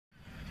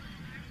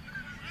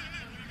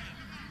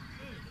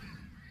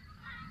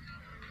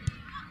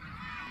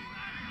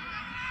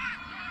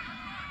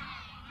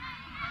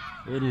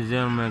Ladies and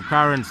gentlemen,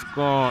 current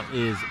score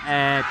is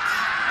at...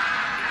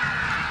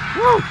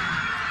 Woo!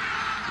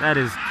 That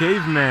is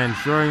Caveman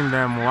showing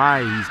them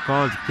why he's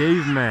called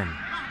Caveman.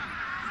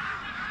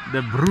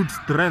 The brute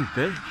strength,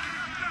 eh?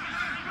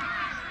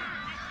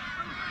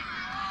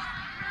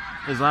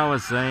 As I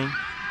was saying,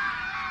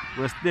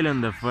 we're still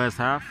in the first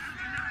half.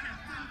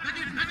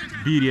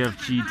 BDF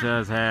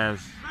Cheetahs has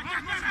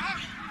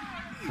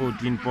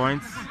 14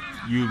 points.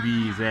 UB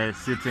is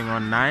sitting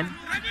on 9.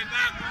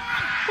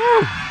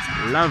 Woo!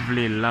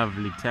 Lovely,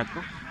 lovely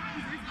tackle.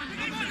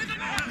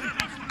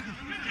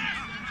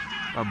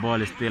 The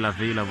ball is still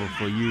available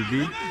for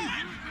UB.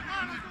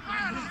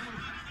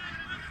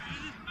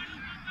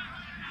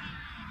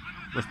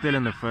 We're still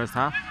in the first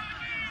half.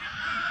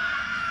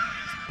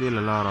 Still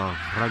a lot of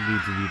rugby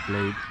to be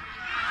played.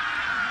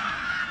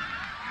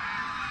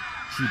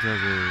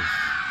 Cheetahs is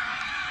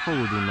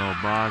holding no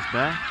bars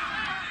back,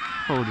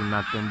 holding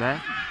nothing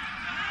back.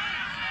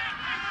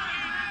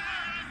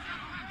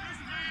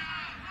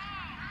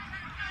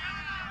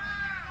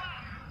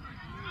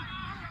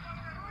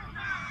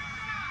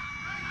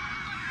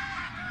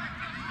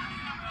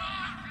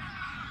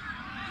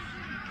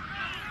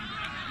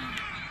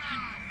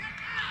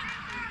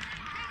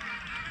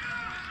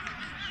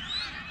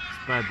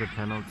 Despite the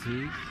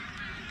penalties,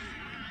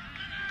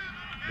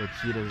 the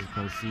Cheetahs is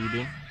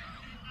conceding.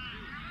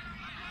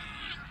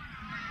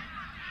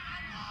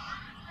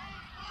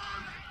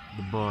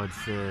 The board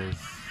says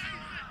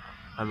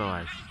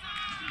otherwise.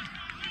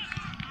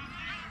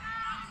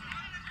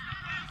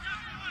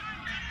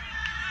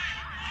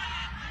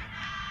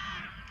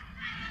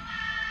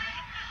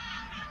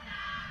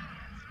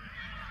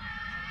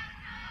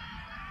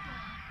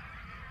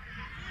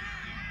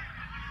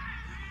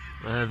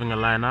 We're having a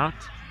line out.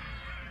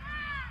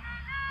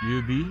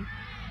 UB.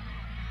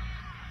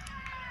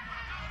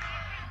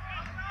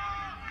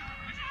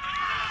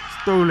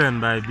 Stolen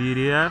by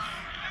BDF.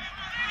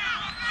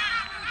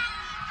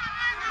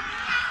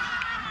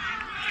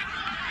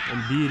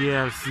 And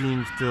BDF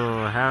seems to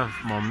have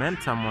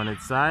momentum on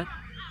its side.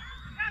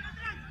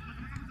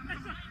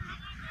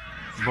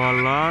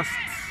 Ball lost.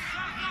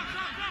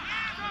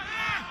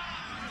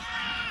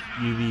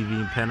 UB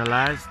being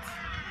penalized.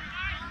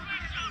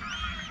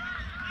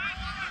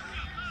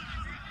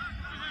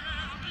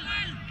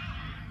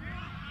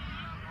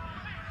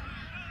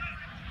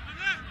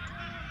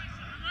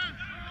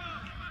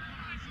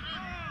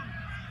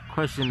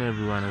 Question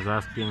everyone is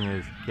asking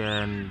is,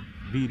 can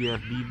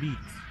BDF be beat?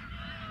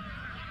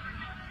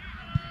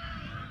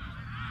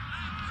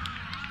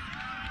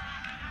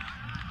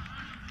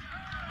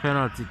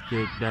 Penalty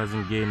kick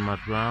doesn't gain much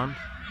ground,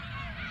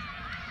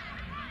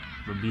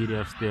 but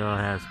BDF still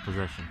has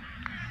possession.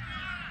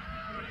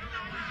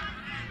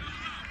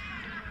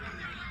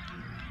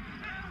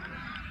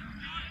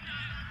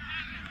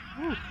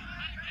 Woo.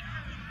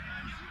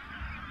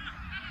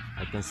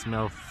 I can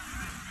smell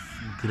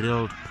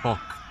grilled pork.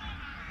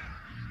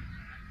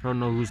 Don't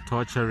know who's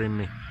torturing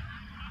me.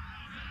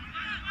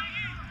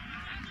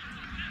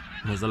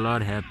 There's a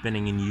lot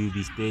happening in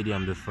UB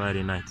Stadium this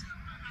Friday night.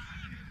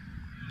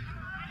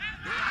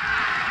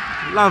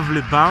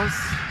 Lovely bounce.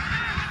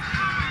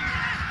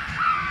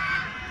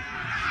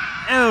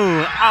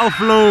 Oh,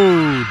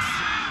 offload.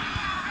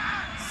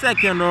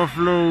 Second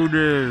offload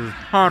is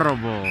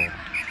horrible.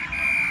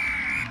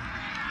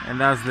 And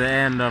that's the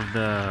end of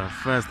the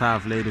first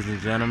half, ladies and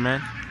gentlemen.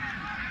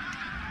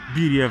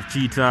 BDF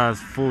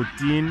Cheetahs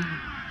 14,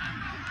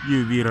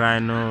 UB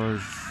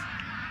Rhinos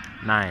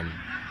 9.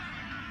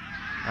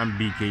 I'm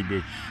BK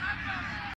Ditch.